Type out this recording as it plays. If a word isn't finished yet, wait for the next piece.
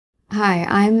Hi,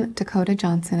 I'm Dakota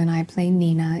Johnson and I play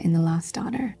Nina in The Lost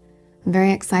Daughter. I'm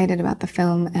very excited about the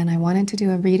film and I wanted to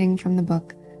do a reading from the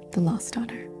book, The Lost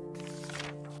Daughter.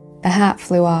 The hat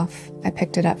flew off. I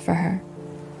picked it up for her.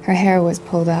 Her hair was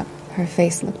pulled up. Her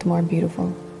face looked more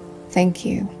beautiful. Thank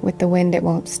you. With the wind, it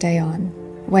won't stay on.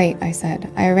 Wait, I said.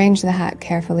 I arranged the hat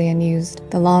carefully and used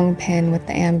the long pin with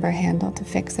the amber handle to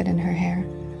fix it in her hair.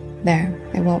 There,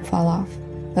 it won't fall off.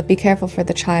 But be careful for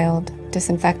the child.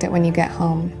 Disinfect it when you get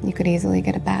home. You could easily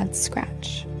get a bad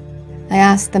scratch. I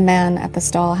asked the man at the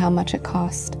stall how much it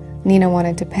cost. Nina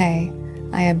wanted to pay.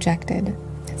 I objected.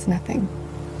 It's nothing.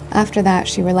 After that,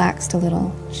 she relaxed a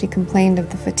little. She complained of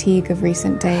the fatigue of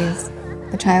recent days.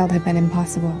 The child had been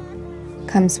impossible.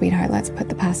 Come, sweetheart, let's put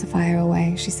the pacifier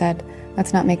away, she said.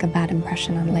 Let's not make a bad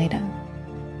impression on Leda.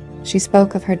 She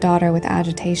spoke of her daughter with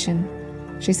agitation.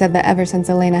 She said that ever since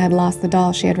Elena had lost the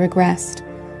doll, she had regressed.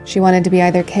 She wanted to be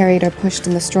either carried or pushed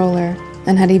in the stroller,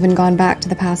 and had even gone back to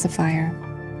the pacifier.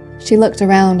 She looked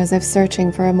around as if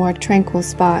searching for a more tranquil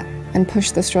spot and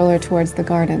pushed the stroller towards the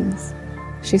gardens.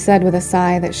 She said with a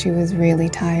sigh that she was really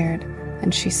tired,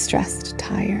 and she stressed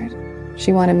tired.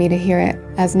 She wanted me to hear it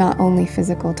as not only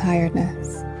physical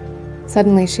tiredness.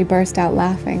 Suddenly she burst out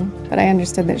laughing, but I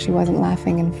understood that she wasn't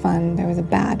laughing in fun. There was a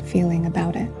bad feeling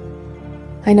about it.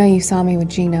 I know you saw me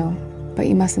with Gino, but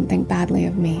you mustn't think badly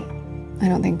of me. I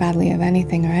don't think badly of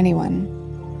anything or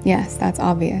anyone. Yes, that's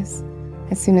obvious.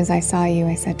 As soon as I saw you,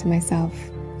 I said to myself,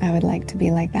 I would like to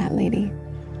be like that lady.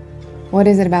 What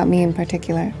is it about me in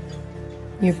particular?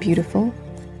 You're beautiful.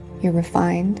 You're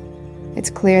refined. It's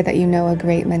clear that you know a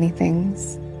great many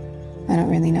things. I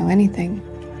don't really know anything.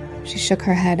 She shook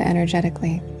her head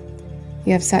energetically.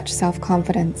 You have such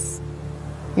self-confidence.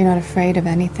 You're not afraid of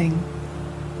anything.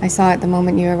 I saw it the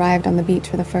moment you arrived on the beach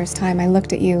for the first time. I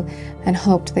looked at you and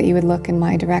hoped that you would look in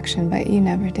my direction, but you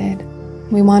never did.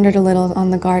 We wandered a little on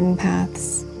the garden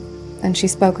paths, and she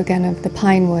spoke again of the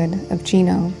pine wood, of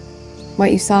Gino.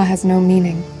 What you saw has no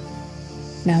meaning.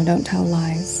 Now don't tell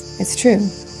lies. It's true.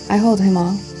 I hold him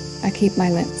off. I keep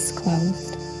my lips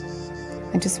closed.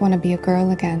 I just want to be a girl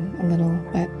again, a little,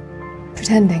 but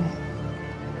pretending.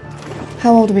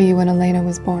 How old were you when Elena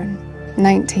was born?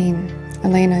 19.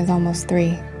 Elena is almost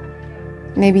 3.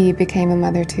 Maybe you became a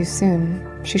mother too soon.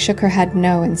 She shook her head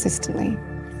no insistently.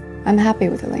 I'm happy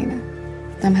with Elena.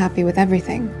 I'm happy with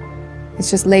everything.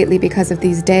 It's just lately because of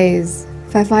these days.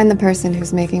 If I find the person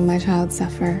who's making my child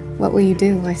suffer, what will you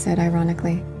do? I said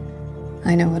ironically.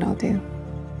 I know what I'll do.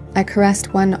 I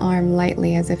caressed one arm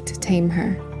lightly as if to tame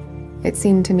her. It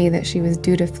seemed to me that she was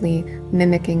dutifully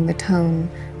mimicking the tone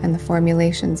and the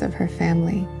formulations of her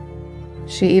family.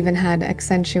 She even had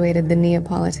accentuated the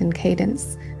Neapolitan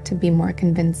cadence to be more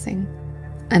convincing,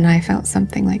 and I felt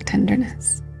something like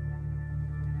tenderness.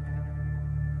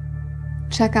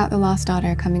 Check out The Lost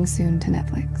Daughter, coming soon to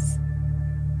Netflix.